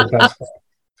performance of Forecast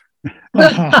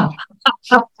Pro.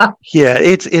 Yeah,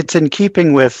 it's in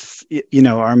keeping with,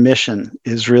 our mission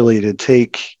is really to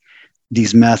take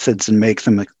these methods and make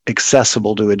them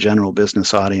accessible to a general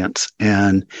business audience.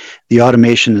 And the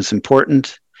automation is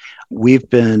important. We've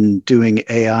been doing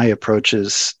AI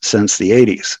approaches since the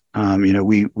 80s.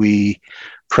 We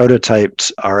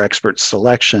prototyped our expert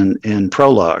selection in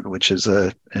Prolog, which is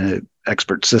a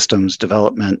expert systems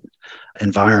development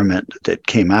environment that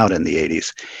came out in the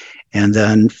 80s. And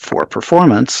then for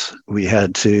performance, we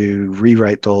had to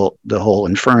rewrite the whole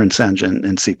inference engine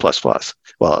in C++.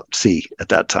 Well, C at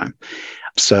that time.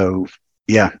 So,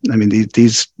 yeah, I mean,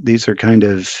 these are kind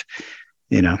of,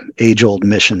 age-old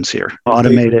missions here.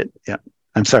 Automate it. Yeah.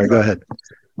 I'm sorry, go ahead.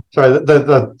 Sorry,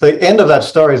 the end of that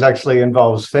story actually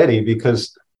involves Fede,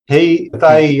 because they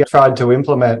tried to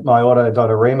implement my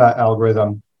auto.arima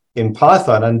algorithm in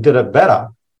Python and did it better.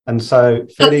 And so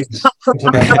Fede's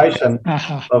implementation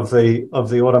of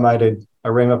the automated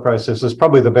ARIMA process is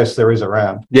probably the best there is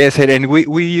around. Yes, and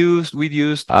we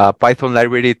used Python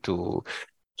library to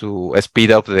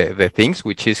speed up the things,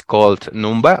 which is called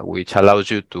Numba, which allows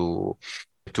you to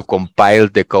compile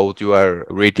the code you are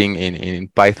reading in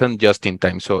Python just in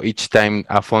time. So each time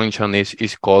a function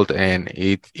is called and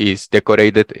it is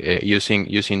decorated using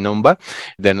Numba,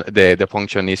 then the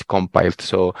function is compiled.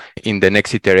 So in the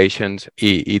next iterations,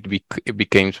 it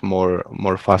becomes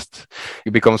more fast.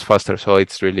 It becomes faster. So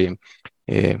it's really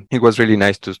it was really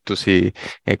nice to see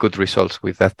good results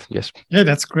with that. Yes. Yeah,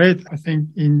 that's great. I think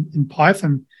in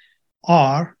Python,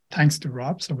 R, thanks to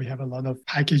Rob, so we have a lot of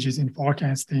packages in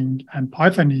forecasting, and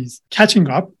Python is catching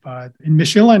up. But in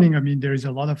machine learning, I mean, there is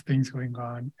a lot of things going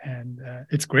on, and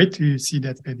it's great to see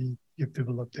that you've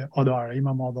developed the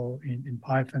auto-ARIMA model in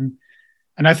Python.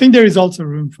 And I think there is also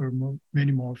room for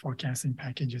many more forecasting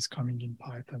packages coming in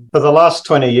Python. For the last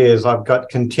 20 years, I've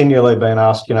continually been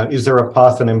asked, is there a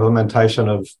Python implementation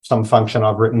of some function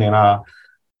I've written in R?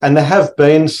 And there have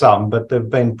been some, but they've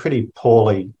been pretty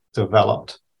poorly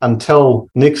developed until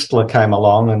Nixtla came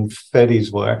along and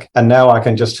Fede's work. And now I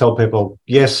can just tell people,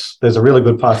 yes, there's a really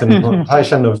good Python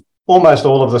implementation of almost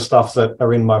all of the stuff that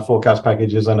are in my forecast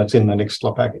packages, and it's in the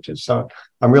Nixtla packages. So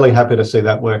I'm really happy to see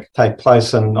that work take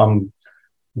place, and I'm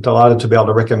delighted to be able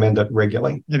to recommend it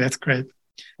regularly. Yeah, that's great.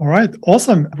 All right,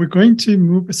 awesome. We're going to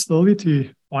move slowly to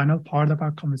the final part of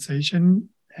our conversation,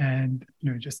 and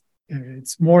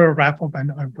it's more a wrap up,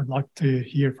 and I would like to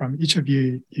hear from each of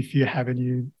you if you have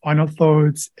any final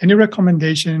thoughts, any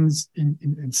recommendations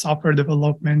in software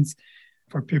developments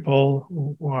for people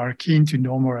who are keen to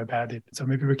know more about it. So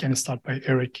maybe we can start by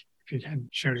Eric, if you can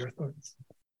share your thoughts.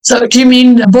 So do you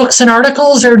mean books and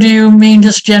articles, or do you mean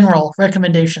just general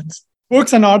recommendations?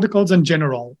 Books and articles in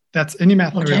general. That's any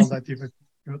material that you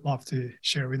would love to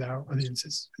share with our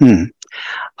audiences.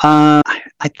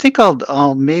 I think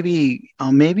I'll maybe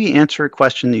answer a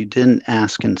question you didn't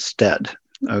ask instead.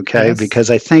 Okay, yes.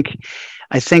 Because I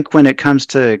think when it comes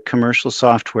to commercial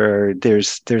software,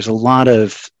 there's a lot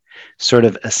of sort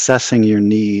of assessing your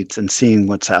needs and seeing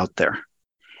what's out there,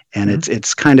 and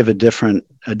it's kind of a different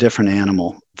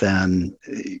animal than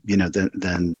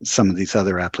some of these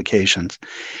other applications.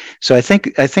 So I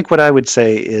think what I would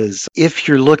say is, if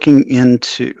you're looking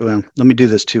into, well, let me do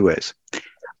this two ways.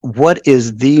 what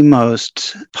is the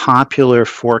most popular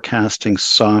forecasting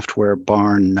software,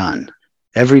 bar none?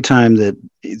 Every time that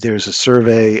there's a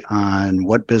survey on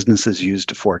what businesses use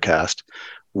to forecast,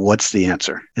 what's the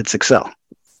answer? It's Excel.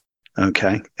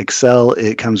 Okay. Excel,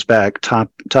 it comes back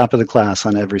top of the class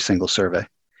on every single survey.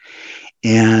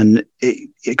 And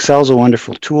Excel is a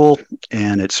wonderful tool,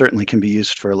 and it certainly can be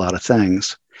used for a lot of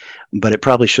things, but it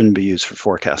probably shouldn't be used for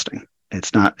forecasting.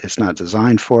 It's not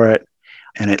designed for it,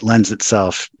 and it lends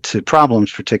itself to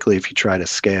problems, particularly if you try to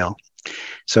scale.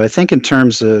 So I think in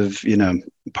terms of,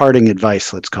 parting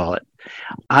advice, let's call it,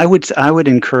 I would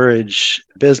encourage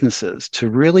businesses to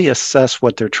really assess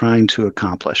what they're trying to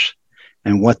accomplish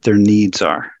and what their needs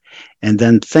are, and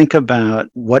then think about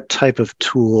what type of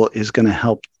tool is going to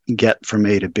help get from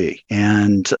A to B.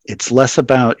 And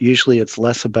usually it's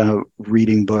less about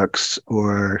reading books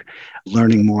or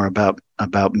learning more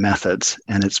about methods,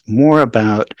 and it's more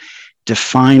about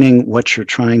defining what you're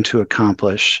trying to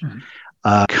accomplish,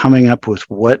 coming up with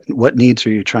what needs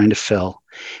are you trying to fill,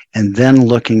 and then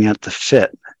looking at the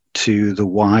fit to the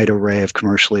wide array of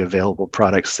commercially available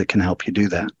products that can help you do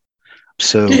that.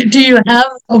 So do you have,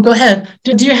 go ahead.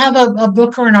 Do you have a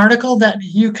book or an article that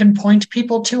you can point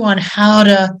people to on how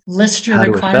to list your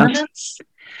requirements?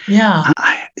 Yeah.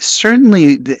 I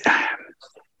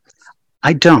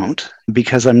don't,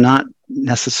 because I'm not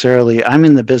necessarily, I'm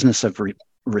in the business of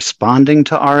responding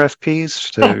to RFPs,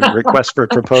 to requests for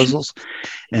proposals,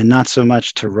 and not so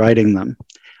much to writing them.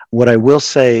 What I will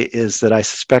say is that I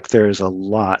suspect there is a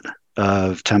lot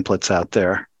of templates out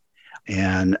there,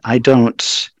 and I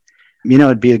don't,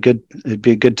 it'd be a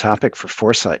good topic for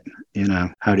foresight.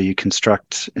 How do you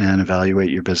construct and evaluate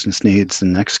your business needs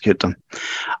and execute them?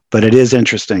 But it is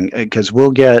interesting because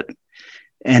we'll get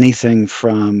anything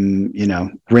from,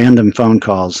 random phone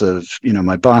calls of,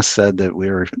 my boss said that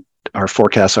our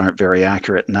forecasts aren't very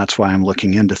accurate, and that's why I'm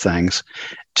looking into things,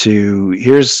 to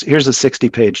here's a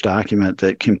 60-page document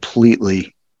that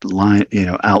completely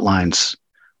outlines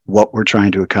what we're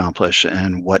trying to accomplish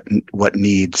and what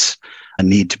needs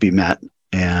need to be met.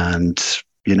 And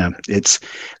it's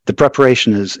the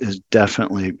preparation is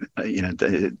definitely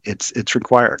it's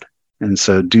required. And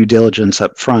so due diligence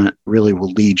up front really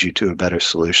will lead you to a better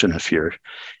solution if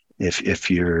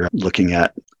you're looking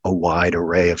at a wide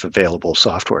array of available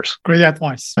softwares. Great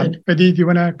advice. Fede, do you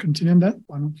want to continue on that?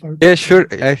 Yeah, sure.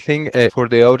 I think for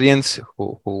the audience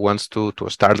who wants to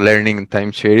start learning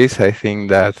time series, I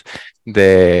think that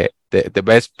the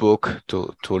best book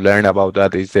to learn about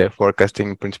that is the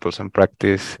Forecasting Principles and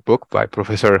Practice book by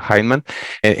Professor Hyndman,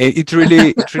 and it's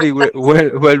really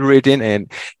well written,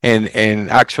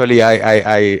 and actually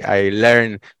I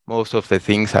learned most of the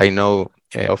things I know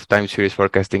of time series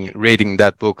forecasting reading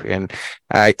that book, and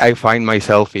I find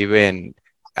myself even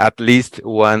at least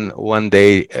one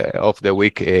day of the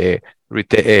week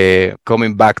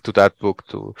coming back to that book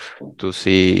to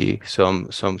see some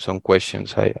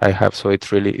questions I have. So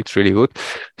it's really good.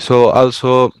 So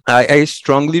also I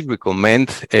strongly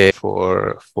recommend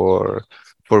for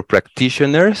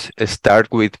practitioners, start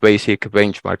with basic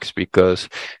benchmarks, because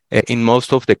in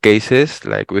most of the cases,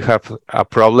 like we have a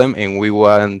problem and we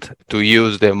want to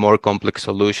use the more complex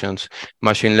solutions,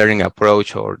 machine learning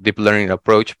approach or deep learning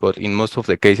approach, but in most of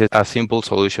the cases, a simple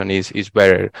solution is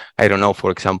better. I don't know,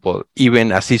 for example,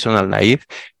 even a seasonal naive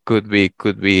could be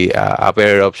a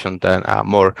better option than a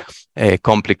more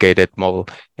complicated model.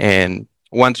 And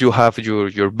once you have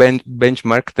your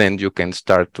benchmark, then you can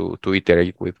start to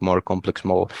iterate with more complex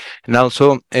model. And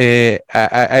also,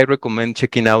 I recommend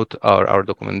checking out our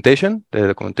documentation, the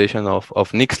documentation of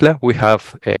Nixtla. We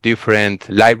have different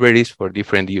libraries for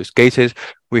different use cases.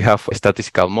 We have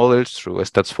statistical models through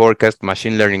Stats Forecast,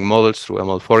 machine learning models through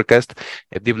ML Forecast,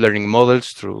 deep learning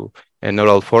models through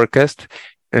Neural Forecast.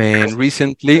 And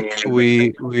recently,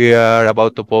 we are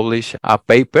about to publish a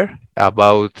paper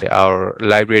about our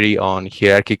library on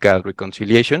hierarchical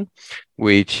reconciliation,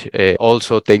 which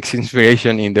also takes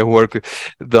inspiration in the work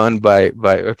done by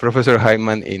Professor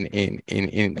Hyndman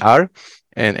in R.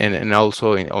 And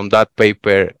also on that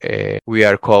paper, we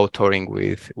are co-authoring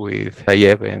with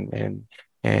Tayeb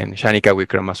and Shanika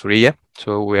Wickramasuriya.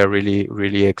 So we are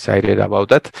really excited about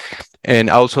that.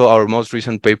 And also our most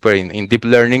recent paper in deep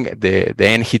learning, the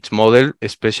NHITS model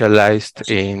specialized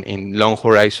in long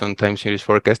horizon time series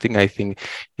forecasting. I think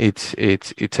it's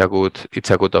a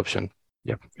good option.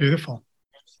 Yeah. Beautiful.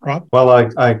 Rob? Well,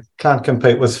 I can't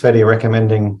compete with Fede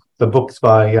recommending the books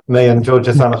by me and George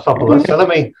Athanasopoulos. So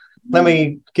let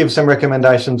me give some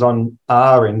recommendations on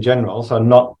R in general. So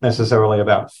not necessarily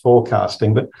about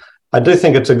forecasting, but I do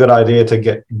think it's a good idea to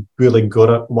get really good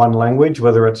at one language,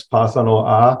 whether it's Python or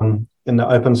R. in the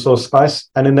open source space.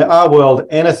 And in the R world,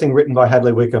 anything written by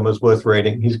Hadley Wickham is worth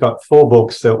reading. He's got 4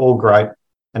 books. They're all great.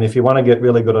 And if you want to get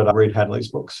really good at it, read Hadley's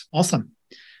books. Awesome.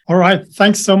 All right.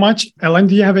 Thanks so much. Ellen,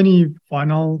 do you have any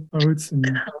final thoughts?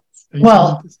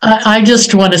 Well, I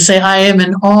just want to say I am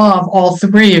in awe of all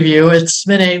 3 of you. It's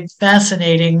been a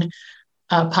fascinating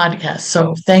podcast.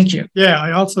 So thank you. Yeah,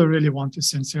 I also really want to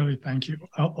sincerely thank you,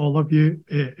 all of you.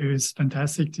 It was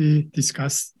fantastic to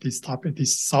discuss this topic,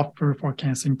 this software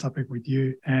forecasting topic with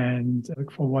you, and I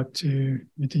look forward to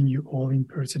meeting you all in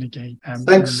person again.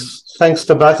 Thanks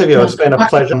to both of you. It's been a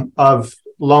pleasure. I've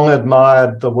long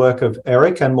admired the work of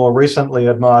Eric and more recently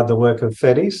admired the work of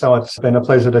Fede. So it's been a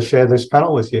pleasure to share this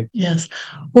panel with you. Yes.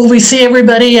 Will we see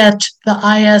everybody at the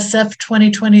ISF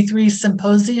 2023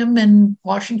 Symposium in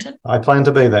Washington? I plan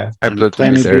to be there. I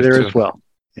plan to be there as well.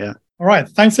 Yeah. All right.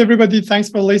 Thanks, everybody. Thanks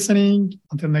for listening.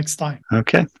 Until next time.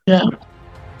 Okay. Yeah.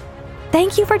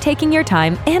 Thank you for taking your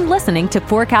time and listening to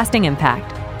Forecasting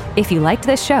Impact. If you liked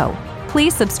this show,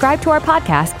 please subscribe to our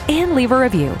podcast and leave a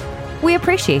review. We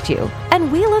appreciate you,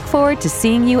 and we look forward to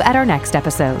seeing you at our next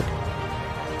episode.